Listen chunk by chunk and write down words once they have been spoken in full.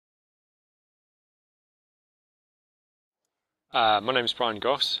My name is Brian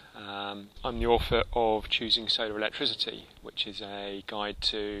Goss. I'm the author of Choosing Solar Electricity, which is a guide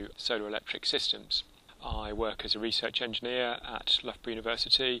to solar electric systems. I work as a research engineer at Loughborough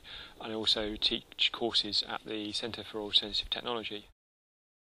University and I also teach courses at the Centre for Alternative Technology.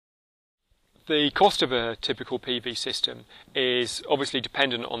 The cost of a typical PV system is obviously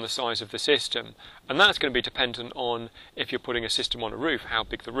dependent on the size of the system, and that's going to be dependent on if you're putting a system on a roof, how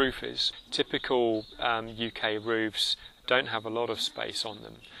big the roof is. Typical UK roofs don't have a lot of space on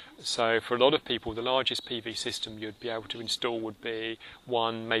them. So for a lot of people, the largest PV system you'd be able to install would be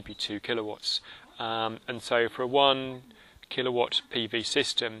 1, maybe 2 kilowatts. And so for a 1 kilowatt PV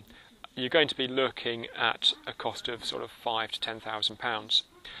system, you're going to be looking at a cost of sort of £5,000 to £10,000.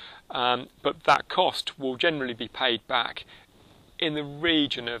 But that cost will generally be paid back in the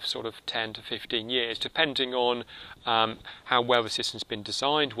region of sort of 10 to 15 years, depending on how well the system's been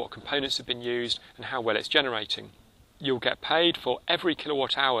designed, what components have been used, and how well it's generating. You'll get paid for every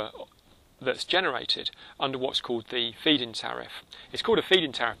kilowatt hour that's generated under what's called the feed-in tariff. It's called a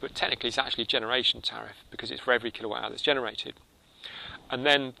feed-in tariff, but technically it's actually a generation tariff because it's for every kilowatt hour that's generated. And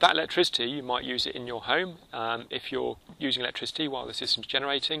then that electricity, you might use it in your home if you're using electricity while the system's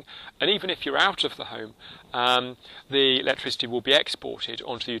generating. And even if you're out of the home, the electricity will be exported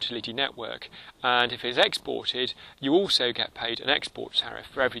onto the utility network. And if it's exported, you also get paid an export tariff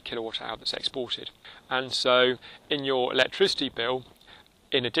for every kilowatt hour that's exported. And so in your electricity bill,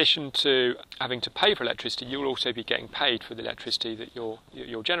 in addition to having to pay for electricity, you'll also be getting paid for the electricity that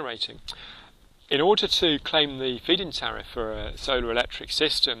you're generating. In order to claim the feed-in tariff for a solar electric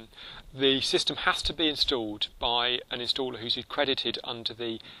system, the system has to be installed by an installer who's accredited under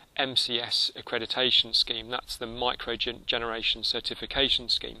the MCS accreditation scheme. That's the Micro Generation Certification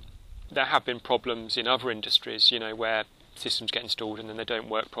Scheme. There have been problems in other industries, where systems get installed and then they don't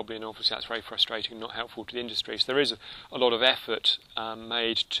work properly, and obviously that's very frustrating and not helpful to the industry. So there is a lot of effort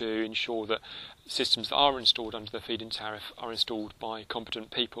made to ensure that systems that are installed under the feed-in tariff are installed by competent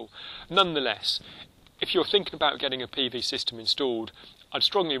people. Nonetheless, if you're thinking about getting a PV system installed, I'd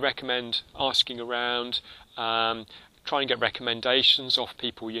strongly recommend asking around, try and get recommendations off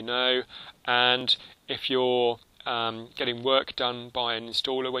people you know, and if you're getting work done by an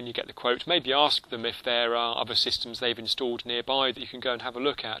installer, when you get the quote, maybe ask them if there are other systems they've installed nearby that you can go and have a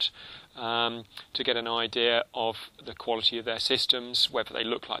look at to get an idea of the quality of their systems, whether they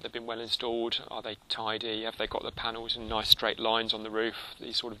look like they've been well installed, are they tidy, have they got the panels in nice straight lines on the roof,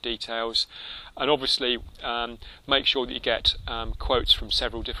 these sort of details. And obviously make sure that you get quotes from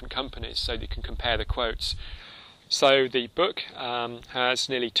several different companies so that you can compare the quotes. So the book has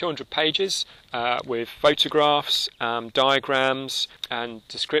nearly 200 pages with photographs, diagrams and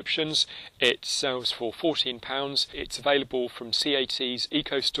descriptions. It sells for £14. It's available from CAT's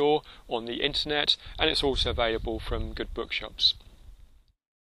Eco Store on the internet, and it's also available from good bookshops.